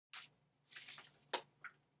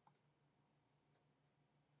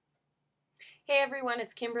Hey everyone,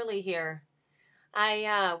 it's Kimberly here.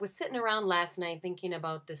 I was sitting around last night thinking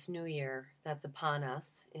about this new year that's upon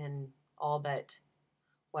us in all but,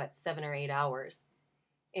 7 or 8 hours.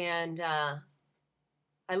 And I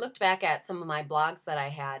looked back at some of my blogs that I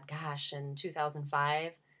had, gosh, in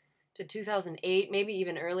 2005 to 2008, maybe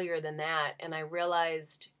even earlier than that. And I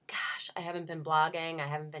realized, gosh, I haven't been blogging. I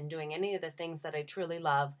haven't been doing any of the things that I truly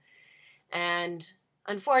love. And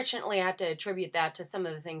unfortunately, I have to attribute that to some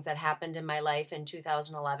of the things that happened in my life in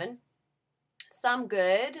 2011. Some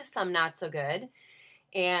good, some not so good.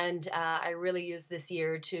 And I really used this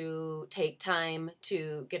year to take time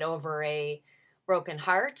to get over a broken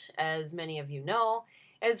heart, as many of you know,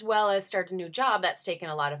 as well as start a new job that's taken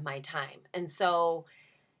a lot of my time. And so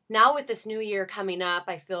now with this new year coming up,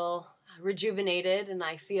 I feel rejuvenated and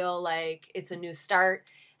I feel like it's a new start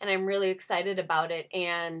and I'm really excited about it.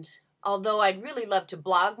 And although I'd really love to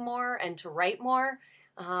blog more and to write more,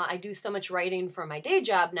 I do so much writing for my day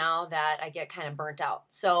job now that I get kind of burnt out.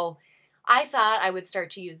 So I thought I would start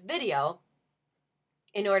to use video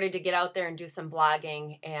in order to get out there and do some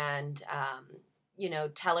blogging and,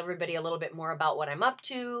 tell everybody a little bit more about what I'm up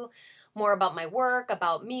to, more about my work,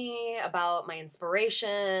 about me, about my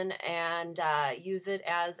inspiration, and use it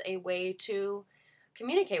as a way to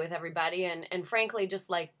communicate with everybody. And frankly, just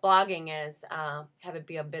like blogging is, have it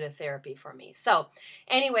be a bit of therapy for me. So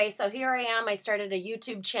anyway, so here I am. I started a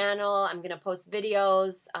YouTube channel. I'm going to post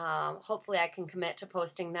videos. Hopefully I can commit to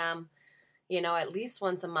posting them, at least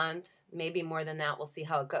once a month, maybe more than that. We'll see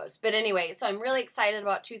how it goes. But anyway, so I'm really excited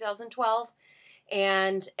about 2012.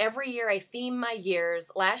 And every year I theme my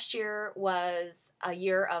years. Last year was a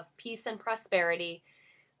year of peace and prosperity.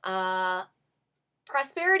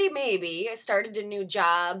 Prosperity, maybe. I started a new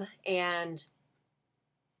job and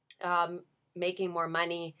making more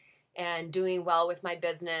money and doing well with my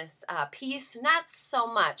business. Peace, not so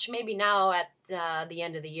much. Maybe now at the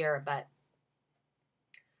end of the year, but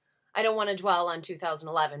I don't want to dwell on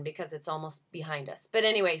 2011 because it's almost behind us. But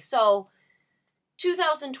anyway, so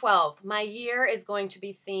 2012, my year is going to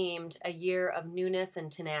be themed a year of newness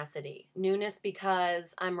and tenacity. Newness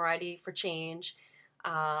because I'm ready for change.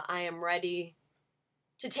 I am ready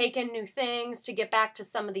to take in new things, to get back to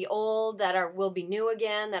some of the old that will be new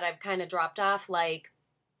again, that I've kind of dropped off, like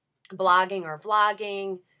blogging or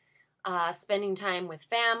vlogging, spending time with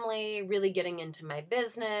family, really getting into my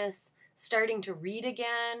business, starting to read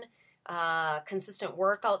again, consistent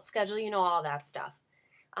workout schedule, all that stuff.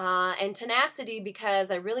 And tenacity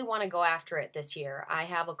because I really want to go after it this year. I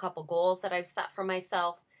have a couple goals that I've set for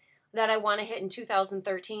myself that I want to hit in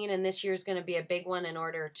 2013, and this year is going to be a big one in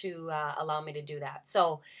order to allow me to do that.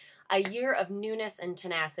 So a year of newness and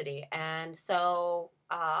tenacity. And so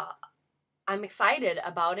I'm excited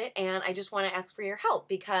about it, and I just want to ask for your help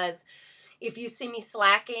because if you see me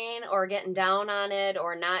slacking or getting down on it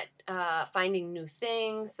or not finding new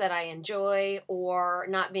things that I enjoy or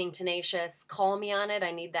not being tenacious, call me on it.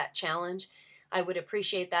 I need that challenge. I would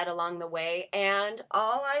appreciate that along the way. And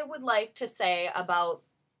all I would like to say about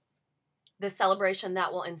the celebration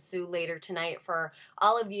that will ensue later tonight for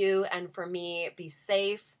all of you and for me, be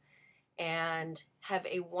safe and have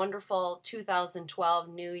a wonderful 2012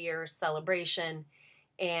 New Year celebration.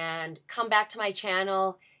 And come back to my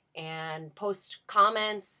channel and post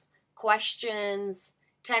comments, questions,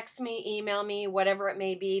 text me, email me, whatever it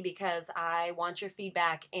may be, because I want your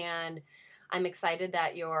feedback and I'm excited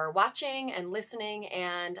that you're watching and listening,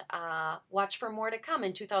 and watch for more to come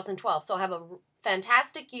in 2012. So have a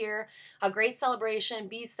fantastic year, a great celebration,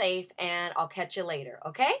 be safe, and I'll catch you later,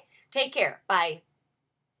 okay? Take care. Bye.